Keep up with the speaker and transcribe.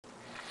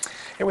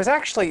It was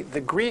actually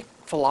the Greek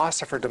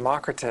philosopher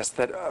Democritus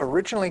that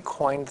originally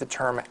coined the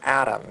term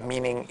atom,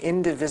 meaning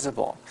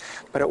indivisible.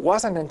 But it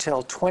wasn't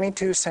until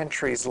 22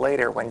 centuries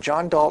later when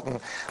John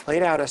Dalton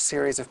laid out a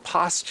series of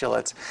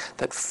postulates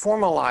that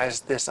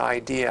formalized this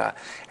idea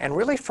and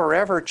really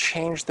forever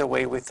changed the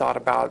way we thought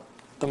about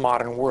the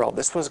modern world.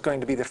 This was going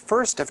to be the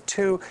first of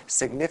two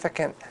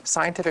significant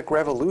scientific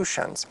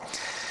revolutions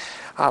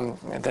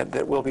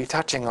that we'll be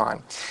touching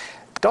on.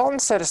 Dalton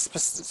said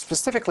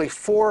specifically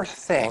four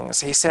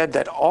things. He said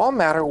that all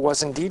matter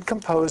was indeed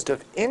composed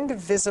of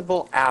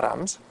indivisible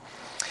atoms,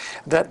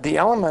 that the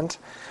element,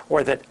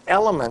 or that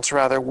elements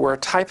rather, were a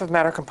type of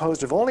matter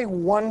composed of only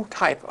one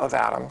type of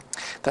atom,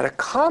 that a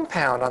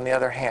compound, on the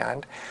other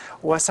hand,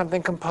 was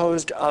something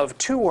composed of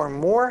two or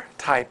more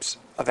types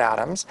of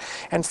atoms,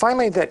 and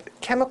finally that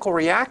chemical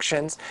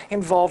reactions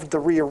involved the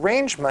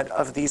rearrangement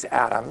of these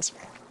atoms,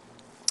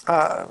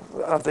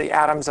 of the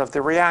atoms of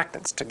the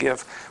reactants to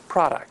give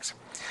products.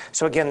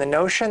 So again, the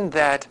notion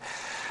that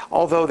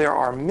although there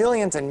are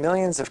millions and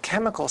millions of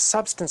chemical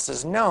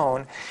substances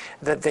known,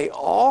 that they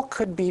all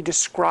could be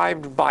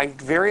described by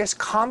various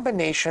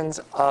combinations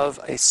of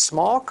a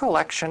small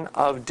collection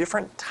of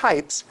different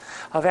types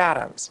of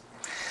atoms.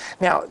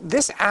 Now,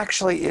 this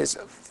actually is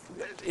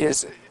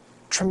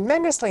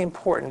tremendously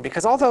important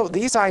because although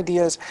these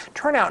ideas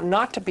turn out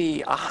not to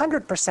be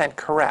 100%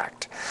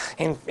 correct,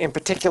 in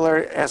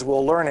particular, as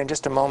we'll learn in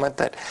just a moment,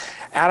 that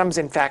atoms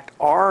in fact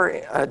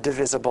are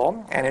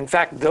divisible, and in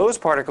fact those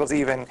particles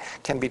even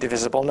can be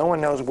divisible. No one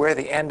knows where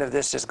the end of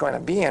this is going to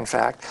be, in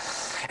fact.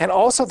 And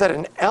also that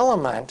an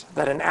element,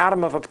 that an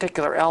atom of a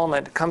particular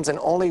element comes in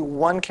only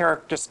one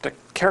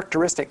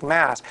characteristic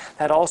mass,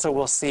 that also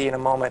we'll see in a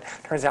moment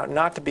turns out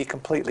not to be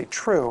completely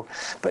true.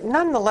 But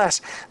nonetheless,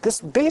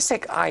 this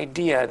basic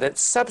idea that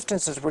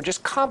substances were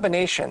just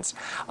combinations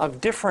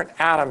of different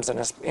atoms,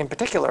 and in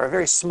particular a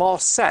very small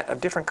set of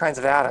different kinds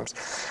of atoms,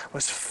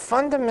 was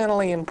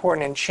fundamentally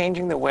important in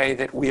changing the way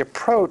that we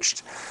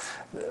approached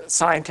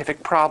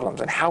scientific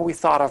problems and how we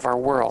thought of our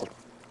world.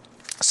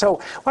 So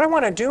what I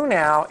want to do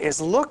now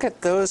is look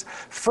at those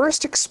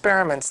first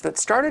experiments that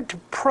started to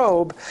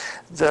probe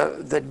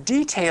the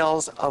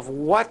details of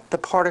what the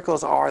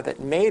particles are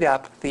that made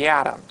up the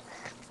atom.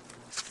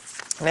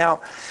 Now,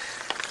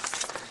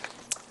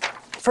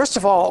 first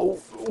of all,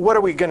 what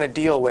are we going to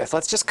deal with?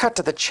 Let's just cut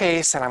to the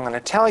chase, and I'm going to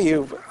tell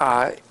you,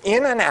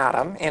 in an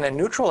atom, in a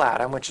neutral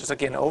atom, which is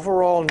again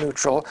overall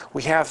neutral,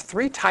 we have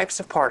three types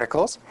of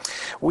particles.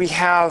 We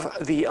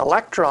have the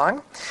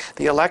electron.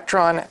 The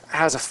electron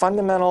has a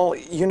fundamental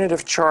unit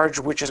of charge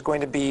which is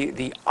going to be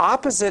the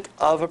opposite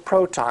of a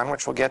proton,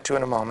 which we'll get to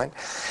in a moment,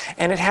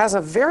 and it has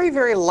a very,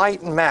 very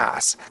light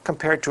mass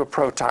compared to a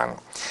proton.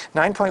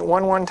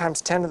 9.11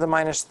 times 10 to the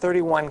minus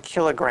 31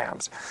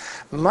 kilograms.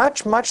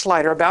 Much, much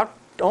lighter, about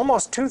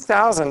almost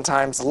 2,000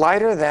 times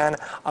lighter than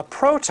a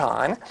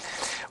proton,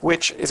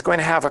 which is going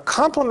to have a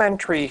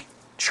complementary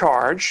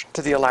charge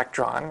to the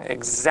electron,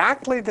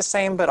 exactly the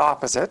same but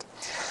opposite,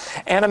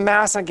 and a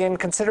mass, again,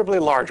 considerably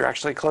larger,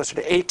 actually closer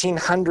to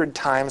 1,800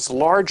 times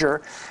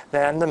larger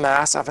than the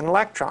mass of an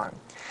electron.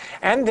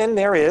 And then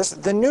there is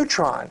the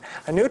neutron.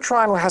 A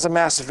neutron has a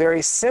mass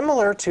very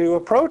similar to a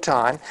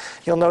proton.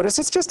 You'll notice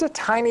it's just a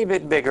tiny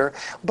bit bigger,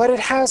 but it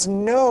has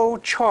no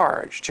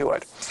charge to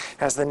it,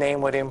 as the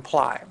name would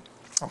imply.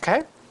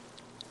 Okay?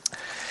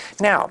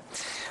 Now,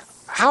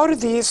 how did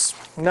these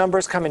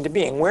numbers come into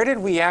being? Where did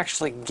we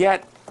actually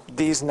get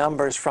these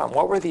numbers from?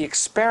 What were the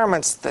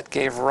experiments that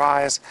gave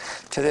rise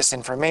to this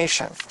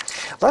information?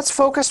 Let's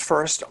focus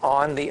first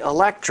on the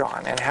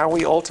electron and how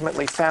we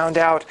ultimately found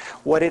out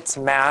what its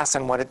mass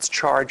and what its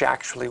charge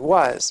actually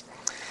was.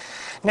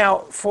 Now,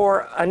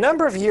 for a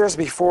number of years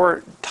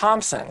before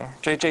Thomson,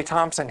 J.J.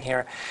 Thomson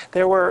here,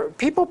 there were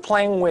people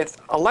playing with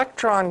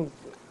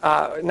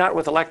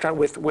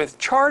with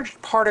charged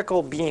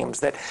particle beams,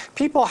 that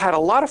people had a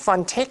lot of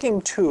fun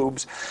taking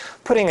tubes,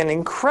 putting an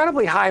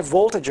incredibly high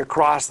voltage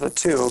across the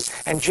tube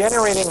and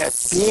generating a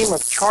beam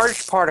of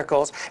charged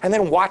particles, and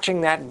then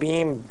watching that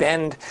beam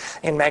bend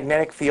in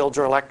magnetic fields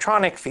or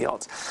electronic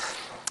fields.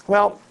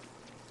 Well,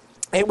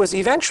 it was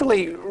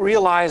eventually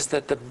realized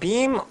that the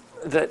beam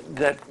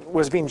that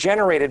was being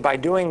generated by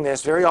doing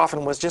this very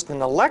often was just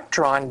an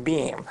electron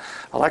beam.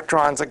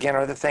 Electrons, again,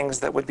 are the things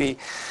that would be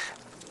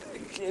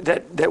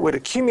that would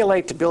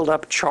accumulate to build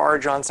up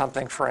charge on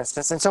something, for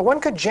instance. And so one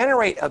could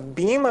generate a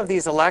beam of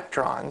these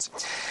electrons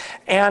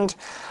and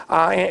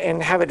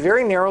have it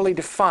very narrowly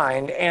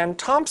defined. And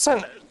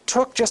Thomson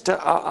took just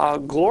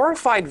a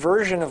glorified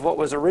version of what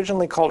was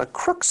originally called a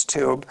Crookes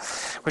tube,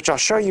 which I'll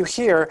show you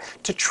here,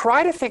 to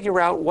try to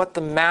figure out what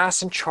the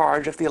mass and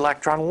charge of the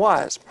electron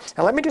was.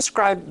 Now let me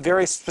describe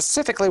very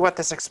specifically what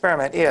this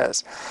experiment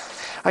is.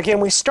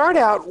 Again, we start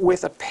out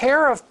with a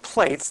pair of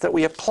plates that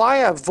we apply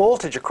a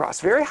voltage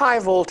across, very high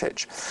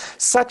voltage,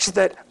 such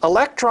that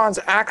electrons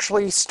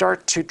actually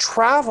start to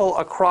travel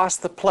across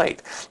the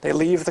plate. They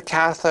leave the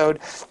cathode,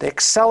 they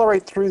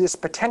accelerate through this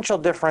potential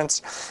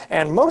difference,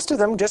 and most of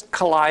them just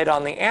collide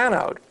on the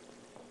anode.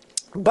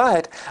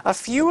 But a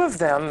few of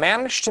them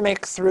managed to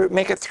make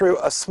it through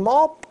a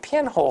small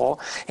pinhole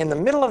in the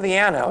middle of the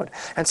anode,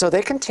 and so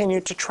they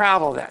continued to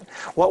travel then.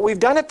 What we've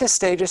done at this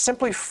stage is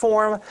simply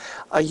form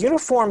a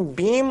uniform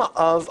beam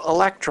of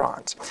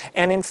electrons.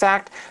 And in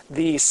fact,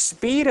 the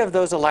speed of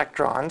those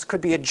electrons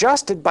could be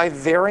adjusted by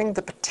varying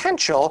the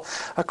potential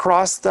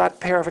across that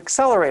pair of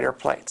accelerator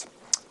plates.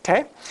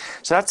 Okay,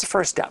 so that's the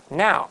first step.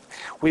 Now,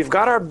 we've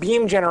got our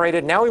beam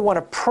generated. Now we want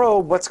to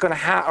probe what's going to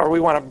happen, or we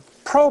want to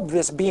probe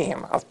this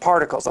beam of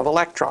particles, of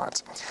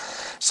electrons.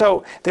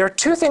 So there are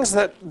two things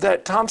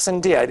that Thomson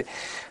did.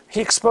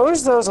 He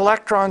exposed those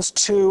electrons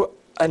to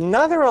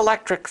another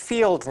electric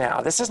field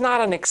now. This is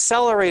not an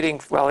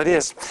accelerating, well, it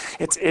is.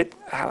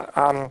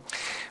 Let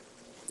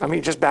me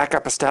just back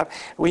up a step.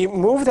 We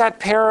move that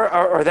pair,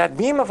 or that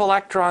beam of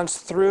electrons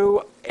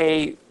through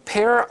a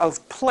pair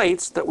of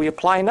plates that we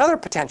apply another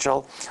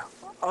potential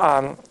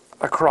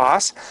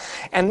across,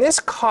 and this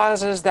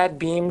causes that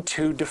beam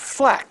to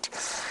deflect.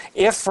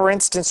 If, for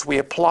instance, we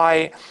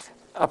apply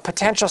a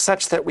potential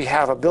such that we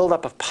have a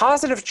buildup of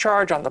positive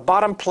charge on the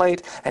bottom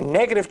plate and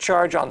negative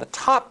charge on the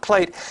top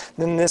plate,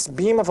 then this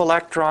beam of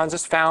electrons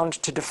is found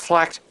to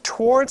deflect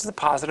towards the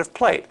positive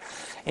plate,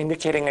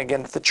 indicating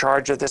again that the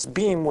charge of this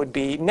beam would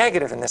be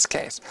negative in this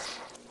case,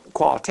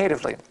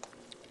 qualitatively.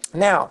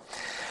 Now,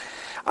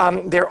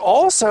 there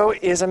also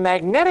is a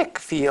magnetic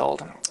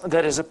field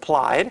that is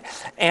applied,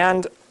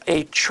 and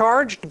a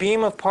charged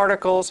beam of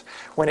particles,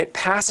 when it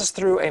passes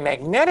through a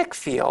magnetic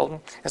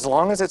field, as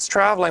long as it's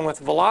traveling with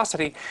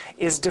velocity,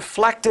 is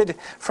deflected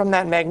from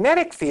that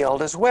magnetic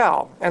field as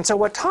well. And so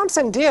what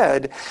Thomson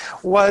did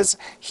was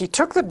he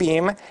took the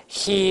beam,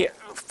 he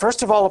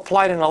first of all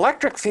applied an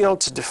electric field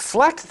to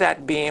deflect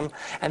that beam,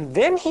 and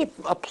then he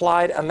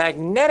applied a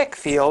magnetic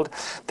field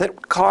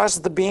that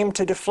caused the beam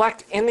to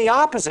deflect in the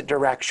opposite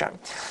direction.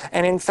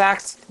 And in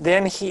fact,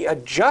 then he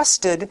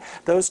adjusted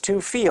those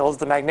two fields,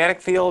 the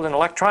magnetic field and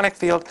electronic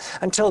field,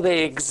 until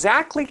they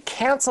exactly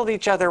canceled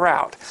each other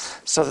out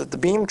so that the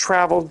beam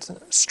traveled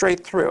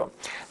straight through.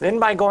 Then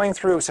by going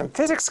through some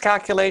physics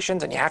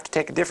calculations, and you have to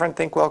take a different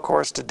Think-Well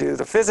course to do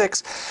the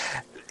physics,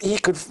 he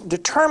could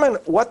determine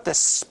what the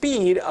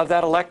speed of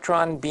that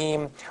electron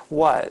beam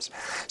was.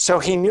 So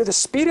he knew the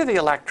speed of the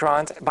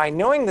electrons. By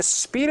knowing the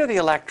speed of the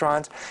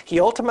electrons, he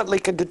ultimately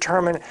could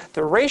determine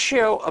the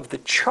ratio of the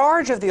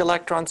charge of the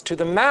electrons to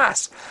the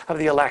mass of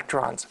the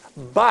electrons.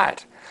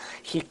 But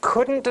he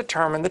couldn't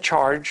determine the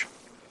charge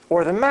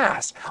or the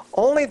mass,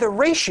 only the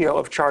ratio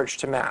of charge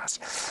to mass.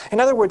 In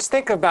other words,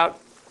 think about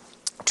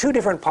two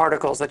different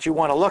particles that you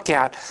want to look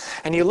at,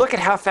 and you look at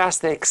how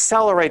fast they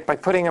accelerate by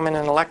putting them in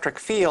an electric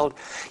field.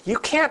 You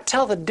can't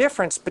tell the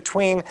difference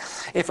between,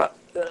 if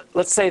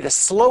let's say the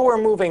slower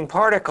moving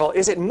particle,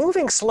 is it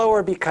moving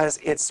slower because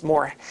it's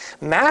more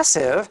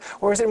massive,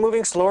 or is it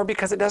moving slower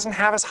because it doesn't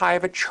have as high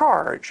of a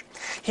charge?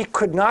 He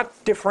could not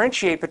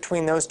differentiate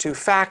between those two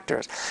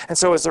factors. And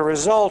so as a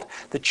result,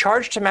 the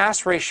charge to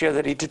mass ratio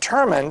that he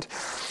determined,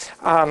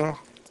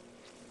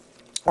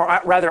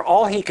 or rather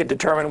all he could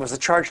determine, was the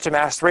charge to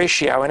mass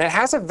ratio, and it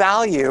has a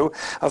value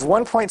of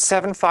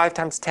 1.75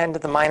 times 10 to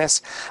the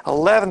minus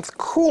 11th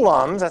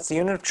coulombs, that's the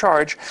unit of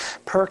charge,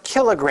 per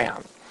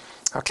kilogram.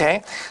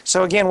 Okay,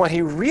 so again, what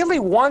he really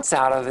wants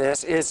out of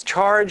this is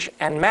charge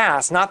and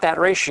mass, not that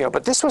ratio.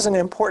 But this was an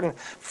important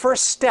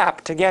first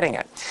step to getting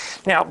it.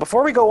 Now,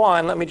 before we go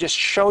on, let me just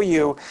show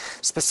you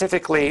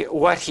specifically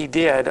what he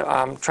did.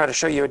 Try to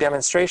show you a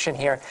demonstration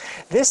here.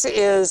 This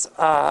is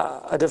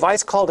a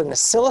device called an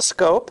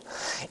oscilloscope.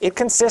 It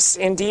consists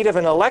indeed of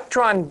an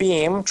electron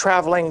beam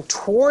traveling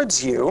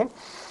towards you,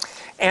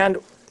 and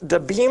the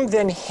beam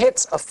then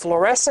hits a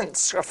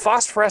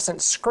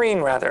phosphorescent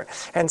screen rather,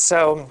 and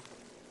so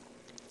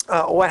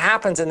what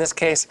happens in this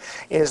case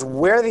is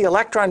where the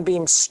electron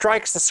beam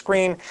strikes the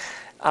screen,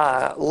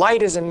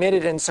 light is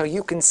emitted, and so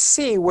you can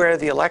see where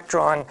the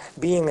electron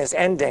beam is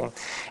ending.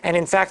 And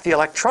in fact, the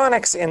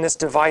electronics in this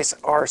device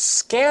are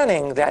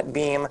scanning that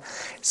beam,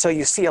 so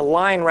you see a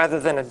line rather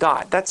than a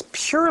dot. That's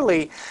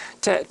purely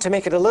to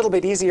make it a little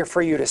bit easier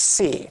for you to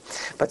see.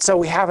 But so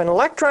we have an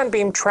electron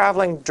beam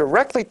traveling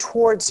directly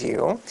towards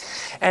you,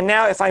 and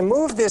now if I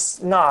move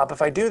this knob,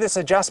 if I do this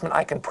adjustment,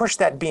 I can push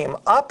that beam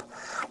up,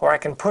 or I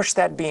can push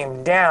that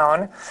beam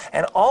down,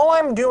 and all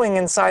I'm doing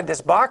inside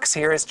this box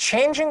here is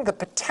changing the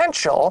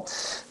potential,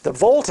 the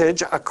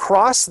voltage,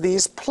 across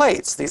these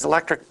plates, these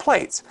electric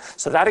plates.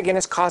 So that again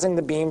is causing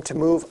the beam to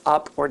move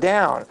up or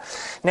down.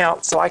 Now,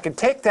 so I could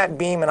take that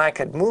beam and I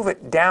could move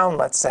it down,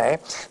 let's say.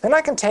 Then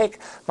I can take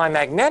my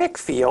magnetic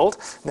field,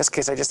 in this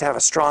case I just have a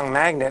strong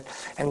magnet,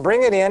 and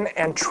bring it in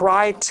and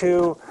try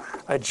to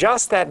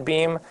adjust that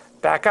beam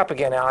back up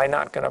again. Now, I'm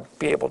not going to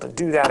be able to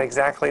do that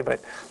exactly, but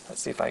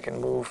let's see if I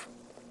can move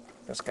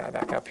this guy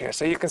back up here.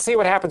 So you can see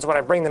what happens when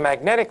I bring the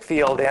magnetic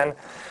field in.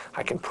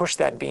 I can push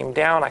that beam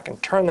down. I can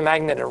turn the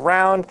magnet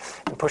around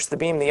and push the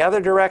beam the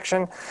other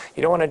direction.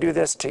 You don't want to do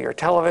this to your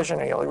television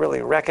or you'll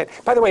really wreck it.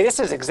 By the way, this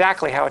is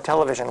exactly how a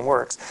television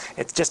works.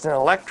 It's just an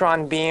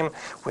electron beam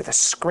with a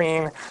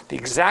screen. The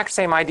exact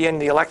same idea,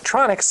 and the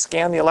electronics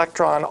scan the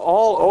electron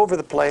all over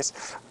the place,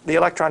 the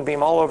electron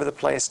beam all over the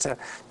place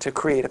to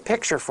create a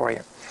picture for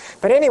you.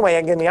 But anyway,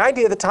 again, the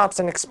idea of the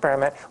Thomson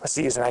experiment was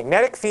to use a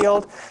magnetic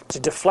field to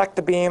deflect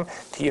the beam,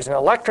 to use an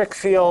electric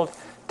field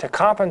to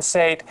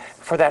compensate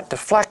for that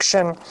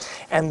deflection,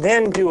 and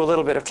then do a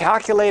little bit of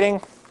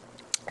calculating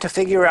to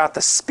figure out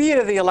the speed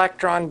of the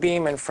electron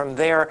beam, and from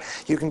there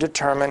you can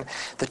determine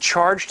the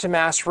charge to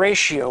mass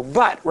ratio.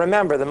 But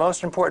remember, the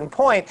most important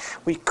point,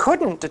 we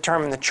couldn't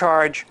determine the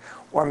charge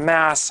or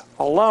mass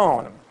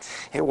alone.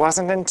 It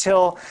wasn't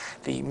until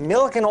the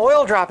milk and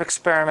oil drop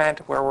experiment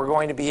where we're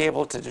going to be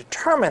able to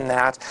determine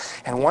that,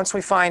 and once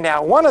we find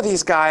out one of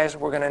these guys,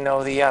 we're going to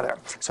know the other.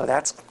 So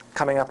that's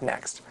coming up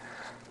next.